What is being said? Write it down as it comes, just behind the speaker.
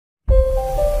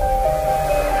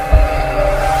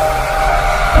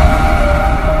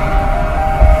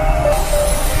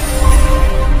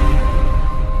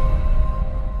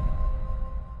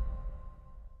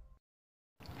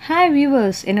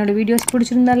viewers, என்னோட videos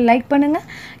பிடிச்சிருந்தா like பண்ணுங்க.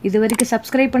 இதுவரைக்கும்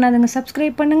சப்ஸ்கிரைப் பண்ணாதவங்க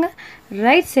சப்ஸ்கிரைப் பண்ணுங்க.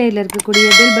 ரைட் சைடுல இருக்கக்கூடிய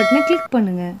பெல் பட்டனை கிளிக்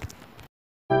பண்ணுங்க.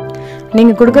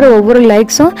 நீங்க கொடுக்குற ஒவ்வொரு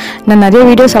லைக்ஸும் நான் நிறைய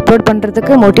வீடியோஸ் அப்லோட்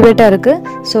பண்றதுக்கு மோட்டிவேட்டா இருக்கு.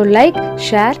 So like,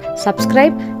 share,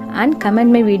 subscribe and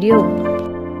comment my video.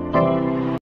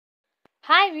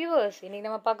 Hi viewers, இன்னைக்கு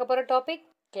நம்ம பார்க்க போற topic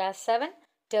class 7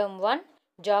 term 1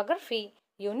 geography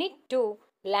unit 2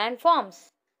 landforms.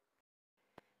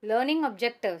 Learning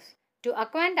objectives: to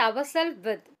acquaint ourselves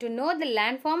with, to know the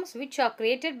landforms which are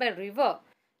created by river,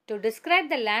 to describe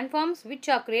the landforms which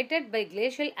are created by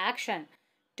glacial action,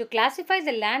 to classify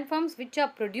the landforms which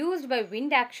are produced by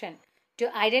wind action, to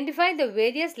identify the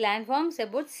various landforms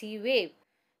about sea wave,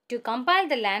 to compile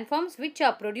the landforms which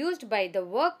are produced by the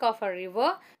work of a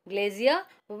river, glacier,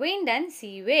 wind and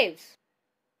sea waves.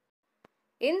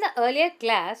 In the earlier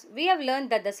class, we have learned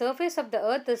that the surface of the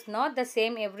earth is not the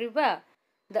same everywhere.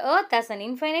 The earth has an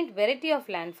infinite variety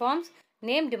of landforms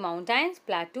named mountains,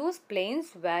 plateaus, plains,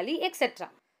 valley, etc.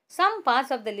 Some parts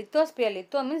of the lithosphere,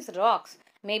 litho means rocks,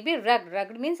 may be rugged,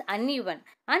 rugged means uneven,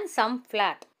 and some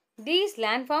flat. These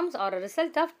landforms are a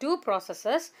result of two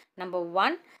processes. Number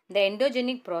 1, the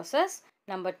endogenic process.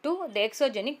 Number 2, the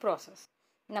exogenic process.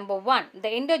 Number 1,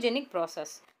 the endogenic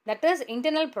process, that is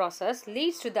internal process,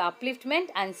 leads to the upliftment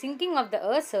and sinking of the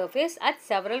earth's surface at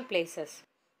several places.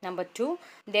 Number 2,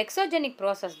 the exogenic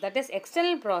process, that is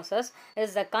external process,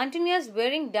 is the continuous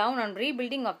wearing down and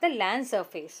rebuilding of the land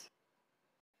surface.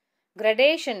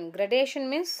 Gradation. Gradation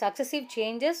means successive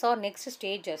changes or next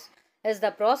stages. Is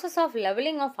the process of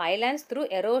leveling of highlands through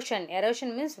erosion.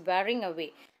 Erosion means wearing away.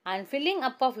 And filling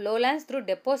up of lowlands through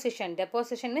deposition.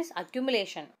 Deposition means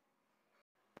accumulation.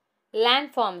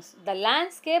 Landforms. The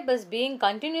landscape is being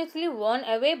continuously worn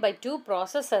away by two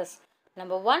processes.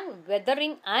 Number 1,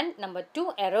 weathering, and number 2,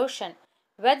 erosion.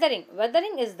 Weathering.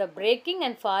 Weathering is the breaking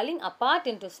and falling apart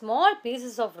into small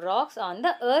pieces of rocks on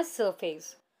the earth's surface.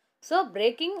 So,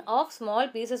 breaking of small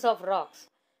pieces of rocks.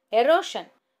 Erosion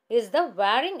is the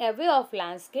wearing away of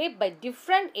landscape by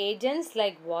different agents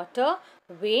like water,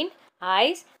 wind,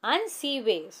 ice and sea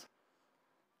waves.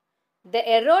 The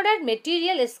eroded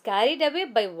material is carried away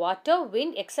by water,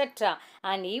 wind, etc.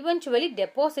 and eventually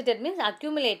deposited means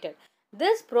accumulated.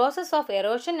 This process of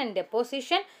erosion and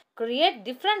deposition create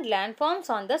different landforms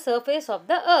on the surface of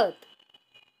the earth.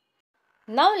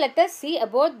 Now let us see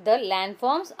about the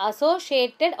landforms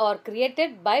associated or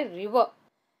created by river.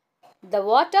 The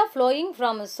water flowing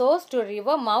from a source to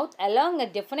river mouth along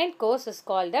a definite course is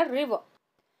called a river.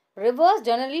 Rivers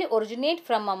generally originate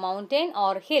from a mountain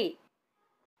or hill.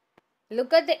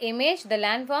 Look at the image, the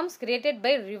landforms created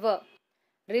by river.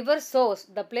 River source.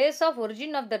 The place of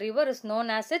origin of the river is known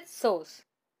as its source.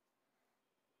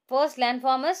 First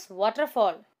landform is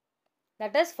waterfall.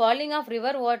 That is falling of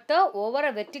river water over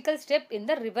a vertical step in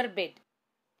the river bed.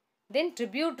 Then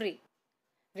tributary.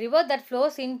 River that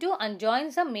flows into and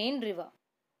joins a main river.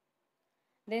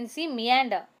 Then see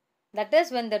meander. That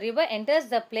is when the river enters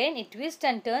the plain, it twists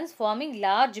and turns forming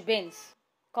large bends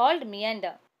called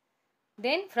meander.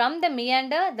 Then from the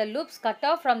meander, the loops cut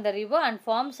off from the river and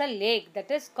forms a lake, that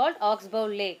is called Oxbow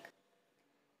Lake.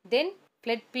 Then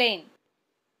floodplain.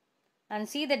 And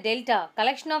see the delta.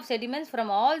 Collection of sediments from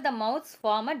all the mouths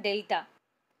form a delta.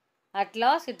 At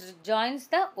last it joins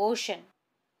the ocean.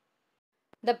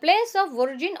 The place of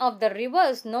origin of the river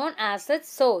is known as its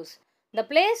source. The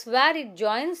place where it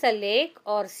joins a lake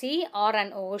or sea or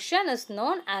an ocean is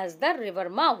known as the river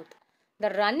mouth.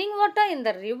 The running water in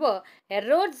the river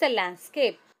erodes the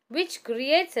landscape, which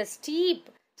creates a steep,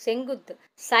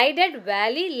 sided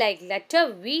valley like letter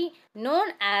V, known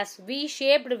as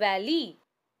V-shaped valley.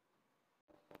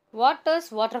 What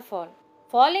is waterfall?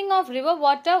 Falling of river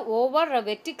water over a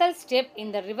vertical step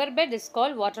in the riverbed is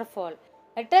called waterfall.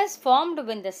 It is formed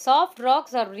when the soft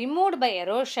rocks are removed by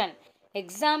erosion.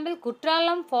 Example,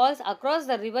 Coutrallam falls across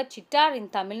the river Chittar in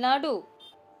Tamil Nadu.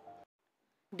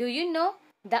 Do you know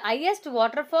the highest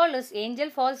waterfall is Angel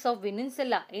Falls of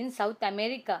Peninsula in South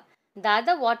America? The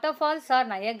other waterfalls are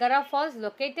Niagara Falls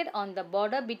located on the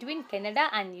border between Canada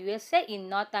and USA in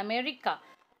North America,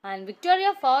 and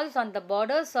Victoria Falls on the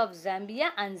borders of Zambia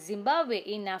and Zimbabwe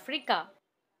in Africa.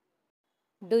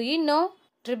 Do you know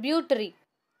tributary?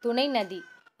 Tunai Nadi,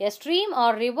 a stream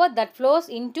or river that flows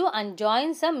into and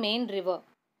joins a main river.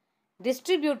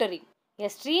 Distributary, a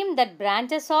stream that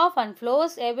branches off and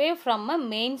flows away from a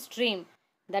main stream.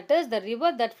 That is the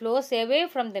river that flows away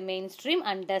from the main stream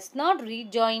and does not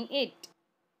rejoin it.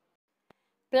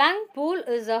 Plunge pool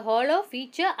is a hollow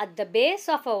feature at the base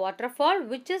of a waterfall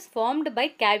which is formed by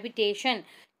cavitation.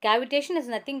 Cavitation is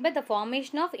nothing but the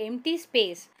formation of empty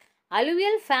space.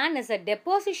 Alluvial fan is a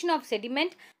deposition of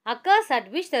sediment occurs at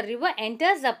which the river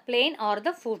enters the plain or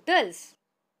the foothills.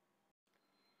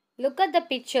 Look at the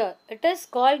picture. It is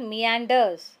called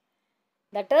meanders.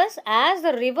 That is, as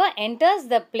the river enters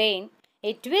the plain,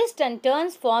 it twists and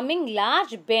turns forming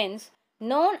large bends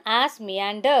known as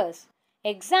meanders.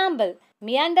 Example,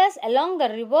 meanders along the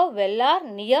River Vellar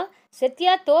near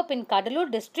Sethiyathope in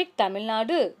Cuddalore District, Tamil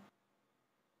Nadu.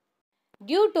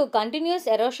 Due to continuous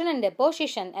erosion and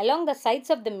deposition along the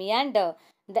sides of the meander,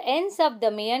 the ends of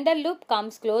the meander loop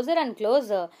comes closer and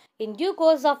closer. In due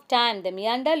course of time, the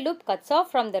meander loop cuts off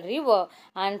from the river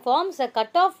and forms a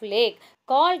cut-off lake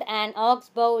called an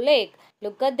oxbow lake.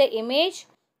 Look at the image.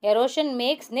 Erosion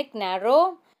makes neck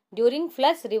narrow. During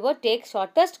floods, river takes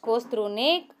shortest course through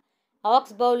neck.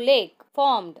 Oxbow lake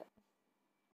formed.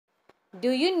 Do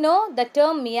you know the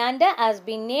term meander has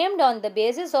been named on the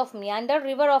basis of Meander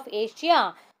River of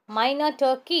Asia, Minor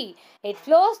Turkey. It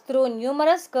flows through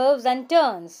numerous curves and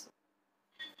turns.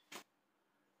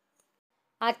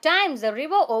 At times, the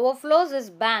river overflows its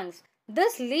banks.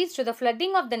 This leads to the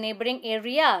flooding of the neighboring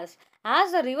areas.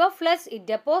 As the river floods, it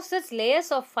deposits layers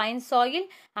of fine soil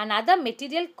and other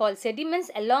material called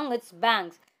sediments along its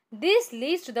banks. This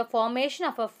leads to the formation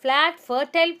of a flat,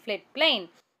 fertile floodplain.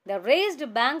 The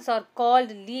raised banks are called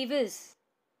levees.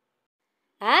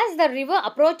 As the river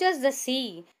approaches the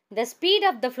sea, the speed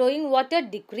of the flowing water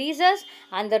decreases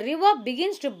and the river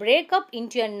begins to break up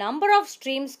into a number of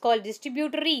streams called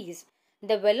distributaries.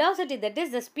 The velocity, that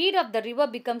is the speed of the river,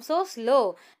 becomes so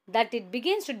slow that it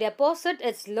begins to deposit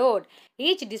its load.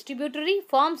 Each distributary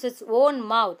forms its own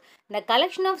mouth. The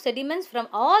collection of sediments from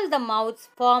all the mouths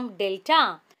form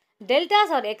delta.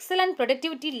 Deltas are excellent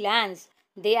productivity lands.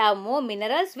 They have more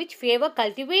minerals which favor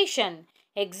cultivation.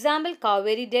 Example,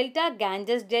 Cauvery Delta,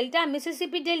 Ganges Delta,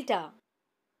 Mississippi Delta.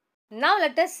 Now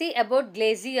let us see about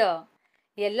glacier.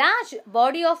 A large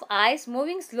body of ice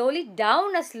moving slowly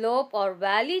down a slope or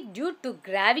valley due to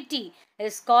gravity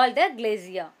is called a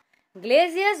glacier.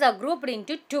 Glaciers are grouped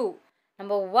into two.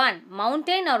 Number 1,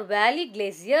 mountain or valley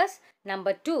glaciers.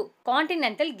 Number 2,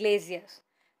 continental glaciers.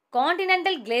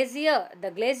 Continental glacier,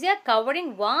 the glacier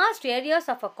covering vast areas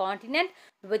of a continent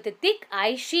with thick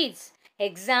ice sheets.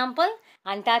 Example,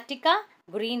 Antarctica,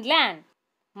 Greenland.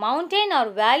 Mountain or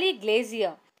valley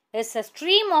glacier is a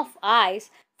stream of ice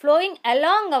flowing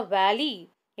along a valley.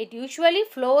 It usually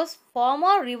flows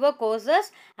former river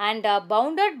courses and are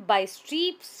bounded by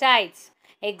steep sides.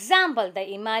 Example, the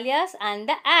Himalayas and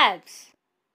the Alps.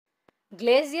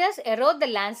 Glaciers erode the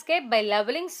landscape by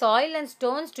leveling soil and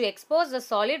stones to expose the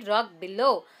solid rock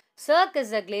below. Cirque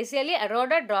is a glacially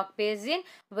eroded rock basin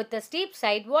with a steep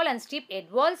sidewall and steep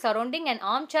headwall surrounding an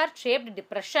armchair-shaped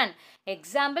depression.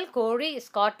 Example, Cauvery,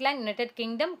 Scotland, United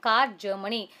Kingdom, Car,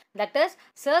 Germany. That is,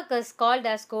 Cirque is called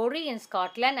as Cauvery in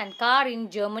Scotland and Car in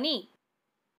Germany.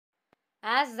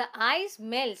 As the ice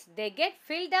melts, they get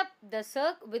filled up the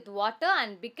cirque with water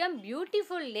and become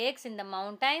beautiful lakes in the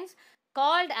mountains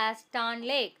called as Tarn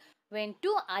Lake. When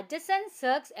two adjacent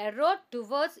cirques erode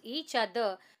towards each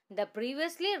other, the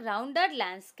previously rounded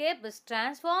landscape is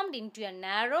transformed into a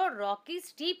narrow, rocky,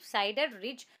 steep-sided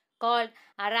ridge called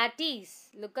Arates.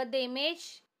 Look at the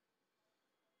image.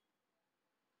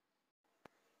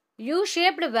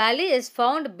 U-shaped valley is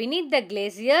found beneath the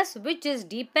glaciers, which is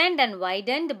deepened and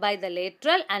widened by the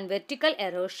lateral and vertical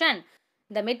erosion.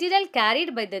 The material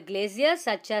carried by the glaciers,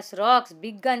 such as rocks,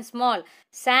 big and small,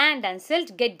 sand and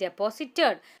silt, get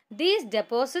deposited. These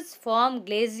deposits form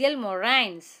glacial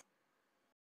moraines.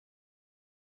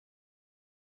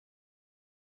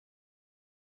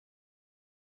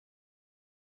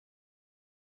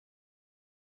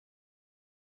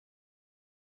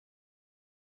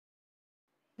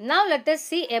 Now let us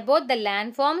see about the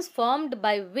landforms formed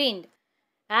by wind.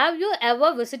 Have you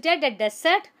ever visited a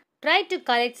desert? Try to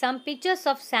collect some pictures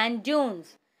of sand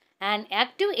dunes. An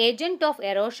active agent of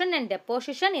erosion and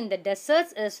deposition in the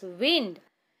deserts is wind.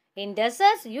 In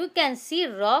deserts, you can see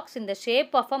rocks in the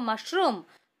shape of a mushroom,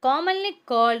 commonly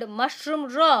called mushroom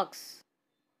rocks.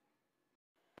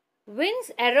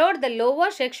 Winds erode the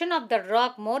lower section of the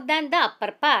rock more than the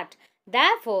upper part.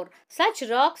 Therefore, such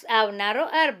rocks have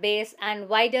narrower base and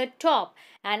wider top.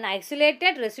 An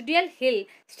isolated residual hill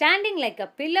standing like a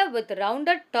pillar with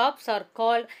rounded tops are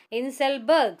called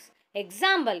inselbergs.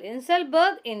 Example,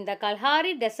 Inselberg in the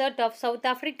Kalahari Desert of South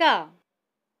Africa.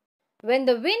 When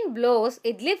the wind blows,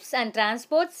 it lifts and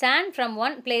transports sand from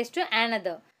one place to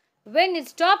another. When it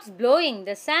stops blowing,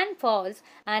 the sand falls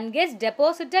and gets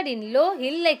deposited in low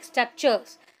hill-like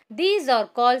structures. These are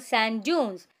called sand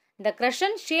dunes. The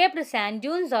crescent-shaped sand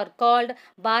dunes are called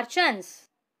barchans.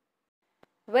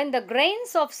 When the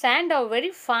grains of sand are very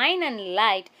fine and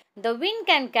light, The wind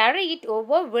can carry it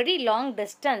over very long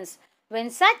distance. When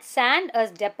such sand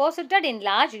is deposited in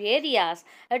large areas,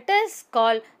 it is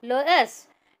called loess.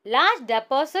 Large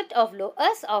deposits of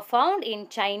loess are found in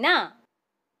China.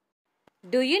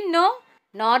 Do you know?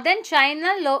 Northern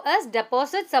China loess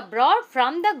deposits abroad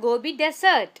from the Gobi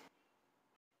Desert.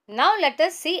 Now let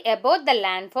us see about the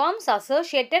landforms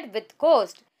associated with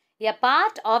coast. A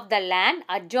part of the land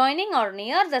adjoining or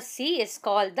near the sea is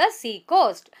called the sea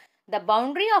coast. The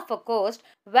boundary of a coast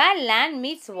where land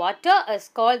meets water is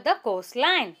called the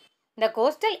coastline. The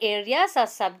coastal areas are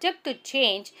subject to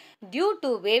change due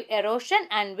to wave erosion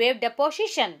and wave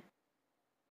deposition.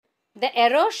 The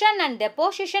erosion and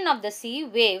deposition of the sea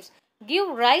waves give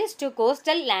rise to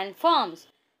coastal landforms.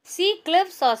 Sea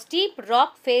cliffs or steep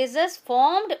rock faces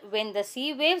formed when the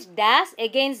sea waves dash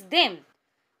against them.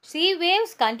 Sea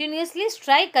waves continuously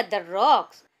strike at the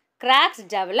rocks. Cracks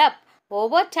develop.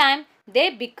 Over time, they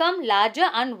become larger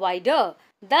and wider.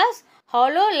 Thus,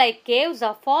 hollow-like caves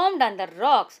are formed on the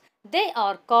rocks. They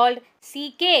are called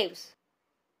sea caves.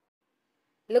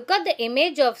 Look at the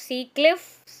image of sea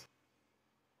cliffs.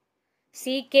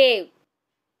 Sea cave.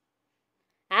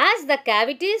 As the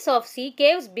cavities of sea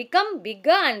caves become bigger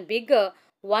and bigger,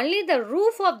 only the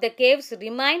roof of the caves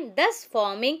remain, thus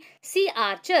forming sea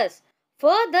arches.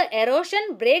 Further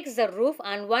erosion breaks the roof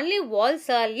and only walls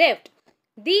are left.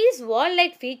 These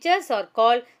wall-like features are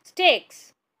called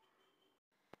stakes.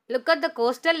 Look at the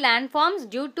coastal landforms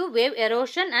due to wave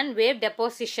erosion and wave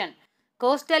deposition.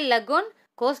 Coastal lagoon,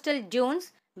 coastal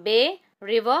dunes, bay,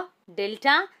 river,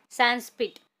 delta,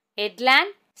 sandspit.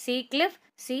 Headland, sea cliff,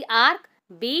 sea arc,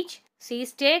 beach, sea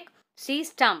stake, sea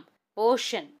stump,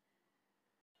 ocean.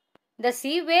 The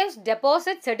sea waves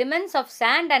deposit sediments of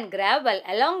sand and gravel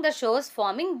along the shores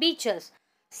forming beaches.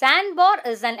 Sandbar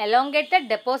is an elongated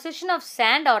deposition of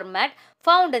sand or mud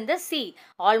found in the sea,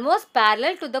 almost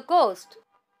parallel to the coast.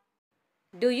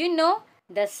 Do you know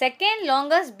the second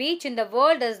longest beach in the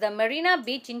world is the Marina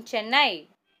Beach in Chennai?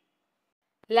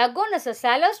 Lagoon is a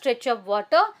shallow stretch of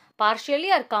water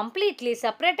partially or completely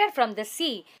separated from the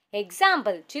sea.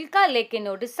 Example, Chilka Lake in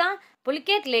Odisha,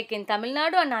 Puliket Lake in Tamil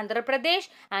Nadu and Andhra Pradesh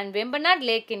and Vembanad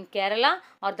Lake in Kerala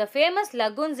are the famous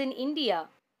lagoons in India.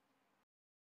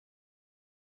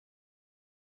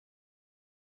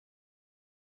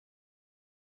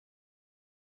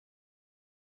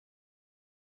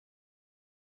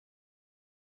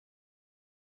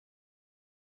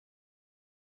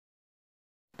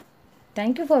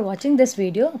 Thank you for watching this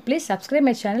video. Please subscribe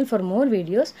my channel for more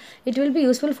videos. It will be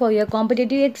useful for your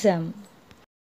competitive exam.